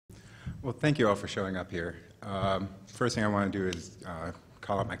Well, thank you all for showing up here. First thing I want to do is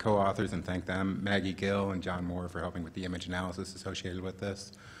call out my co-authors and thank them, Maggie Gill and John Moore, for helping with the image analysis associated with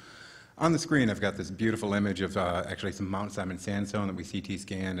this. On the screen, I've got this beautiful image of actually some Mount Simon sandstone that we CT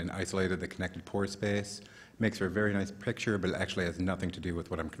scanned and isolated the connected pore space. Makes for a very nice picture, but it actually has nothing to do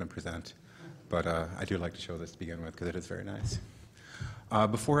with what I'm going to present. But I do like to show this to begin with because it is very nice.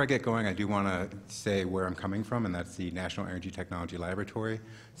 Before I get going, I do want to say where I'm coming from, and that's the National Energy Technology Laboratory,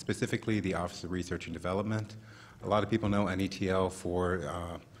 specifically the Office of Research and Development. A lot of people know NETL for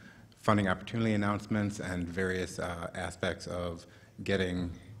funding opportunity announcements and various aspects of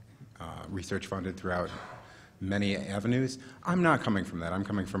getting research funded throughout many avenues. I'm not coming from that. I'm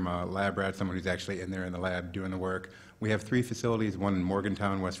coming from a lab rat, someone who's actually in there in the lab doing the work. We have 3 facilities, one in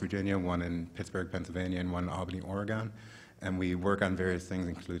Morgantown, West Virginia, one in Pittsburgh, Pennsylvania, and one in Albany, Oregon. And we work on various things,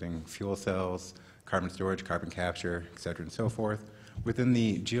 including fuel cells, carbon storage, carbon capture, et cetera, and so forth. Within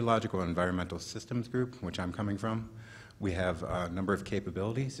the Geological and Environmental Systems group, which I'm coming from, we have a number of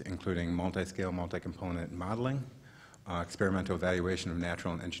capabilities, including multi-scale, multi-component modeling, experimental evaluation of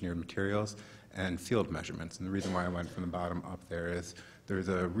natural and engineered materials, and field measurements. And the reason why I went from the bottom up there is there's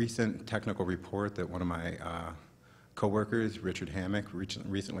a recent technical report that one of my coworkers, Richard Hammock,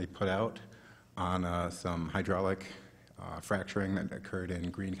 recently put out on some hydraulic fracturing that occurred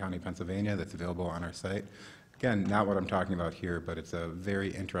in Greene County, Pennsylvania, that's available on our site. Again, not what I'm talking about here, but it's a very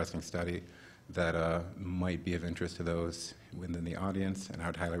interesting study that might be of interest to those within the audience, and I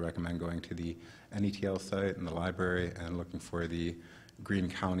would highly recommend going to the NETL site and the library and looking for the Greene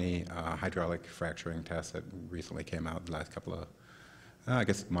County hydraulic fracturing test that recently came out the last couple of, I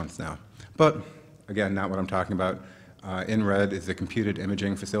guess, months now. But again, not what I'm talking about. In red is the Comuted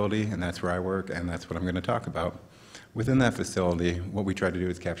imaging facility, and that's where I work, and that's what I'm going to talk about. Within that facility, what we try to do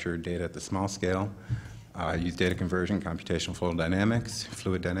is capture data at the small scale, use data conversion, computational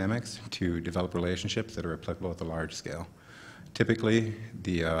fluid dynamics to develop relationships that are applicable at the large scale. Typically,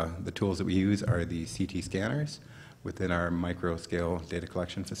 the tools that we use are the CT scanners within our micro-scale data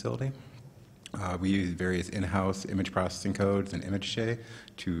collection facility. We use various in-house image processing codes and image shale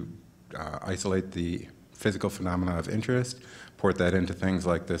to isolate the physical phenomena of interest, port that into things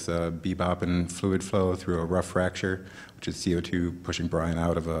like this bebop and fluid flow through a rough fracture, which is CO2 pushing brine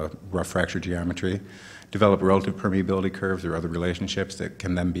out of a rough fracture geometry, develop relative permeability curves or other relationships that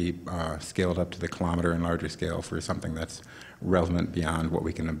can then be scaled up to the kilometer and larger scale for something that's relevant beyond what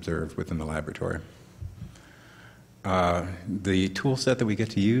we can observe within the laboratory. The tool set that we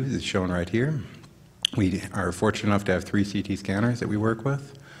get to use is shown right here. We are fortunate enough to have 3 CT scanners that we work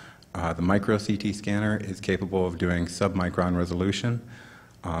with. The micro CT scanner is capable of doing sub-micron resolution.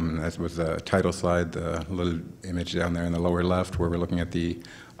 As was the title slide, the little image down there in the lower left where we're looking at the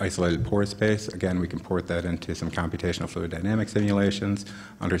isolated pore space. Again, we can port that into some computational fluid dynamic simulations,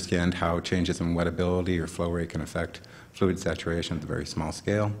 understand how changes in wettability or flow rate can affect fluid saturation at the very small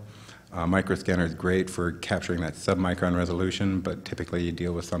scale. Microscanner is great for capturing that sub-micron resolution, but typically you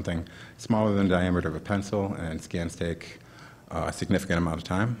deal with something smaller than the diameter of a pencil, and scans take a significant amount of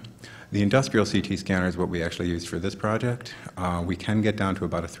time. The industrial CT scanner is what we actually use for this project. We can get down to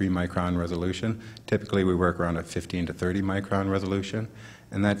about a 3-micron resolution. Typically we work around a 15 to 30 micron resolution,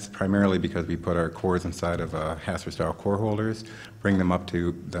 and that's primarily because we put our cores inside of Hasser-style core holders, bring them up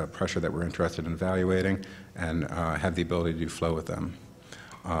to the pressure that we're interested in evaluating, and have the ability to do flow with them.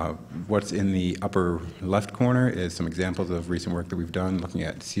 What's in the upper left corner is some examples of recent work that we've done looking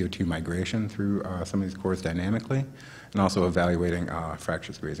at CO2 migration through some of these cores dynamically, and also evaluating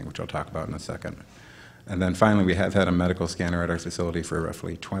fracture squeezing, which I'll talk about in a second. And then finally, we have had a medical scanner at our facility for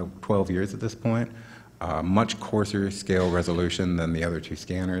roughly 12 years at this point. Much coarser scale resolution than the other 2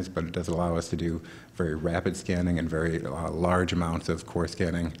 scanners, but it does allow us to do very rapid scanning and very large amounts of core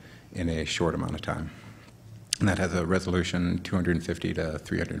scanning in a short amount of time. And that has a resolution 250 to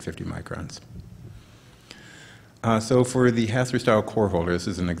 350 microns. So for the Hasser-style core holder, this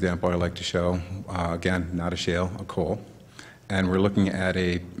is an example I like to show. Again, not a shale, a coal. And we're looking at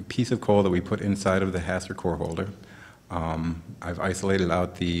a piece of coal that we put inside of the Hasser core holder. I've isolated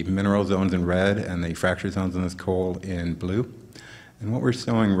out the mineral zones in red and the fracture zones in this coal in blue. And what we're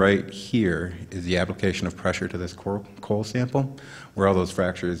showing right here is the application of pressure to this coal sample, where all those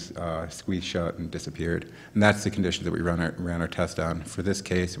fractures squeezed shut and disappeared. And that's the conditions that we ran our test on. For this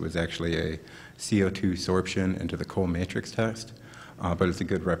case, it was actually a CO2 sorption into the coal matrix test, but it's a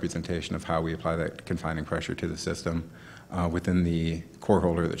good representation of how we apply that confining pressure to the system within the core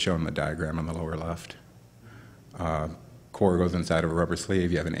holder that's shown in the diagram on the lower left. Core goes inside of a rubber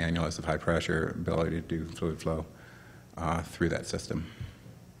sleeve. You have an annulus of high pressure, ability to do fluid flow through that system.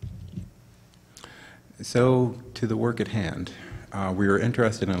 So to the work at hand. We were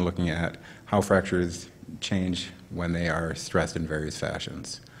interested in looking at how fractures change when they are stressed in various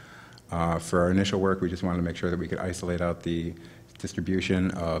fashions. For our initial work, we just wanted to make sure that we could isolate out the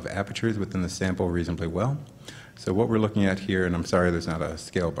distribution of apertures within the sample reasonably well. So what we're looking at here, and I'm sorry there's not a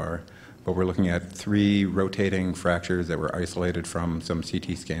scale bar, but we're looking at 3 rotating fractures that were isolated from some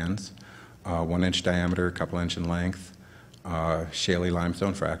CT scans, 1 inch diameter, a couple inch in length, shaly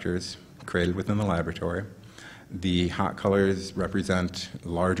limestone fractures created within the laboratory. The hot colors represent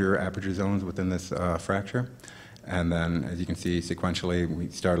larger aperture zones within this fracture. And then, as you can see, sequentially, we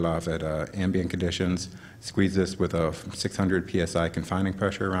started off at ambient conditions, squeezed this with a 600 psi confining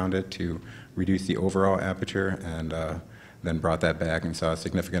pressure around it to reduce the overall aperture, and then brought that back and saw a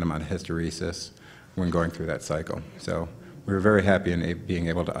significant amount of hysteresis when going through that cycle. So we were very happy in being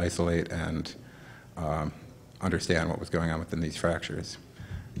able to isolate and understand what was going on within these fractures.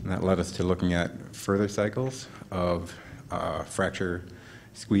 And that led us to looking at further cycles of fracture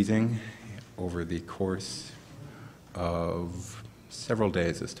squeezing over the course of several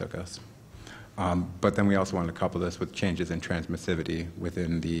days this took us. But then we also wanted to couple this with changes in transmissivity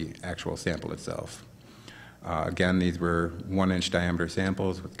within the actual sample itself. Again, these were 1 inch diameter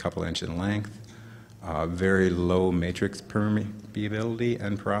samples with a couple inch in length, very low matrix permeability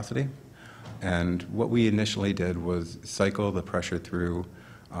and porosity. And what we initially did was cycle the pressure through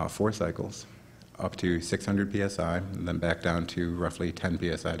 4 cycles up to 600 psi, and then back down to roughly 10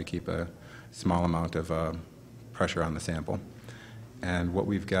 psi to keep a small amount of pressure on the sample. And what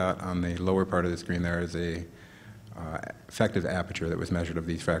we've got on the lower part of the screen there is a effective aperture that was measured of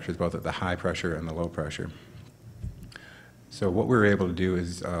these fractures, both at the high pressure and the low pressure. So what we were able to do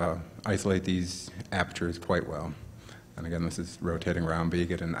is isolate these apertures quite well. And again, this is rotating around, but you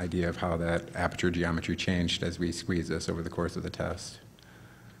get an idea of how that aperture geometry changed as we squeeze this over the course of the test.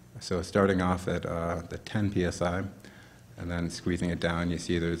 So starting off at the 10 psi, and then squeezing it down, you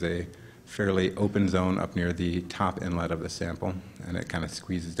see there's a fairly open zone up near the top inlet of the sample, and it kind of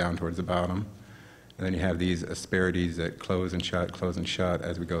squeezes down towards the bottom. And then you have these asperities that close and shut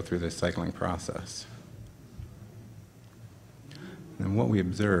as we go through this cycling process. And what we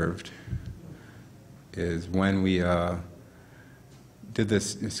observed is when we did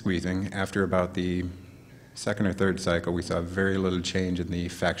this squeezing, after about the second or third cycle, we saw very little change in the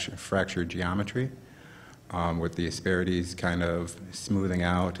fracture geometry, with the asperities kind of smoothing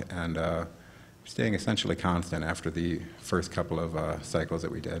out and staying essentially constant after the first couple of cycles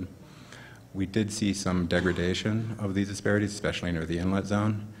that we did. We did see some degradation of these asperities, especially near the inlet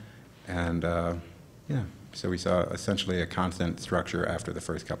zone, and yeah, so we saw essentially a constant structure after the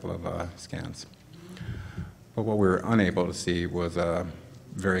first couple of scans. But what we were unable to see was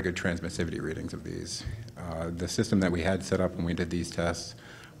very good transmissivity readings of these. The system that we had set up when we did these tests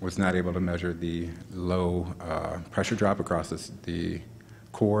was not able to measure the low pressure drop across the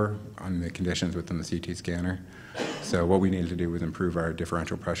core on the conditions within the CT scanner. So what we needed to do was improve our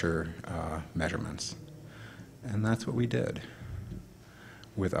differential pressure measurements. And that's what we did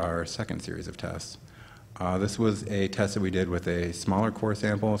with our second series of tests. This was a test that we did with a smaller core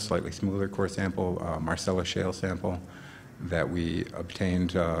sample, slightly smoother core sample, Marcellus shale sample that we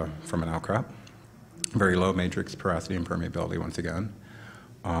obtained from an outcrop. Very low matrix porosity and permeability once again.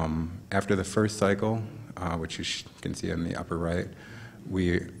 After the first cycle, which you can see in the upper right,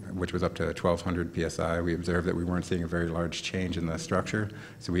 which was up to 1200 psi, we observed that we weren't seeing a very large change in the structure,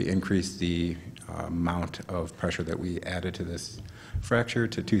 so we increased the amount of pressure that we added to this fracture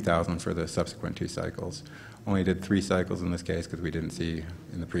to 2000 for the subsequent 2 cycles. Only did 3 cycles in this case because we didn't see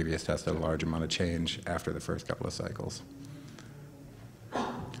in the previous test a large amount of change after the first couple of cycles.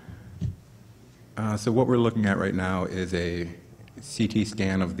 So what we're looking at right now is a CT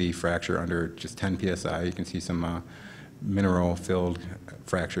scan of the fracture under just 10 psi. You can see some mineral-filled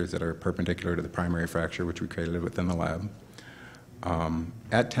fractures that are perpendicular to the primary fracture, which we created within the lab.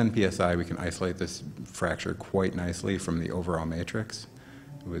 At 10 psi, we can isolate this fracture quite nicely from the overall matrix.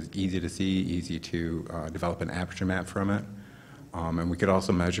 It was easy to see, easy to develop an aperture map from it. And we could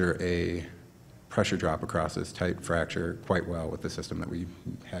also measure a pressure drop across this tight fracture quite well with the system that we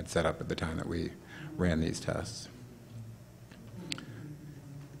had set up at the time that we ran these tests.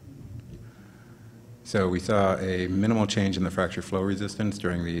 So we saw a minimal change in the fracture flow resistance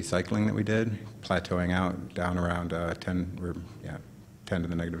during the cycling that we did, plateauing out down around 10 to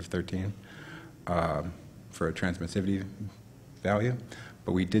the negative 13 for a transmissivity value.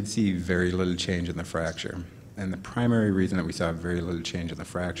 But we did see very little change in the fracture. And the primary reason that we saw very little change in the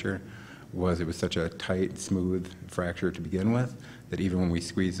fracture was it was such a tight, smooth fracture to begin with that even when we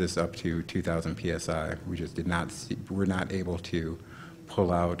squeezed this up to 2000 psi, we just did not see, we're not able to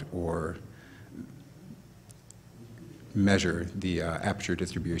pull out or measure the aperture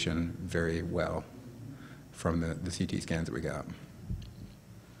distribution very well from the CT scans that we got.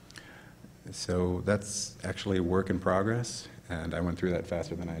 So that's actually a work in progress, and I went through that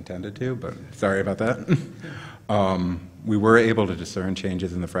faster than I intended to, but sorry about that. We were able to discern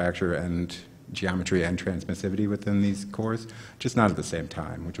changes in the fracture and geometry and transmissivity within these cores, just not at the same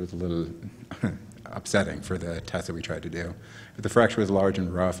time, which was a little upsetting for the test that we tried to do. If the fracture was large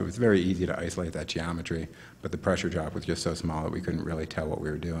and rough, it was very easy to isolate that geometry, but the pressure drop was just so small that we couldn't really tell what we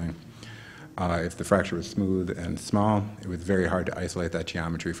were doing. If the fracture was smooth and small, it was very hard to isolate that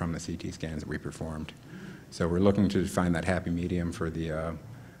geometry from the CT scans that we performed. So we're looking to find that happy medium for the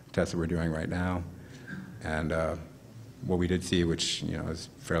test that we're doing right now. And what we did see, which is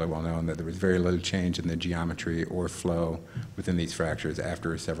fairly well known, that there was very little change in the geometry or flow within these fractures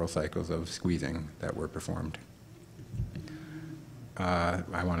after several cycles of squeezing that were performed.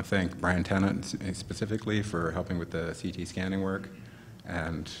 I want to thank Brian Tennant specifically for helping with the CT scanning work.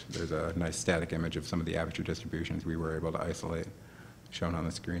 And there's a nice static image of some of the aperture distributions we were able to isolate, shown on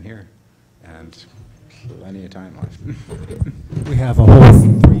the screen here. And plenty of time left. We have a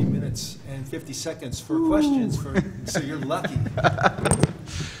whole 3 minutes and 50 seconds for questions, so you're lucky.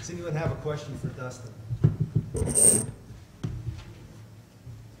 Does anyone have a question for Dustin?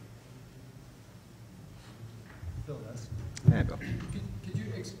 Phil does. Hey, Bill. Could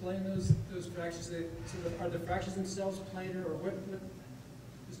you explain those fractures? Are the fractures themselves planar, or what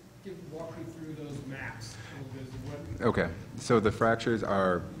just walk me through those maps. Okay, so the fractures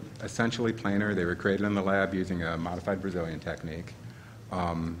are essentially planar. They were created in the lab using a modified Brazilian technique.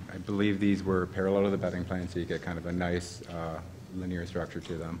 I believe these were parallel to the bedding plane, so you get kind of a nice linear structure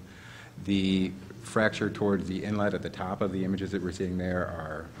to them. The fracture towards the inlet at the top of the images that we're seeing there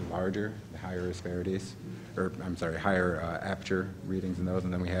are larger, the higher asperities, or I'm sorry, higher aperture readings in those,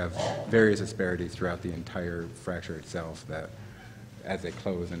 and then we have various asperities throughout the entire fracture itself that, as they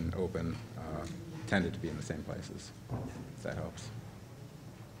close and open, tended to be in the same places, if that helps.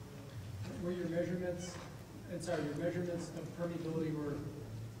 Were your measurements, your measurements of permeability were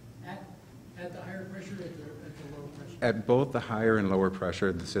at the higher pressure or at the lower pressure? At both the higher and lower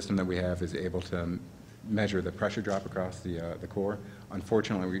pressure, the system that we have is able to measure the pressure drop across the core.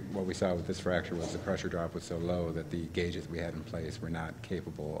 Unfortunately, what we saw with this fracture was the pressure drop was so low that the gauges we had in place were not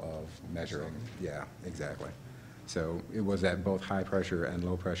capable of measuring. Yeah, exactly. So it was at both high pressure and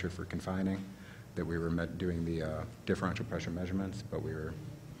low pressure for confining that we were doing the differential pressure measurements, but we were,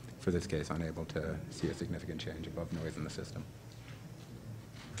 for this case, unable to see a significant change above noise in the system.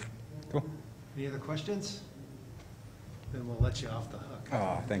 Cool. Any other questions? Then we'll let you off the hook.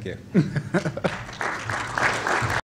 Oh, thank you.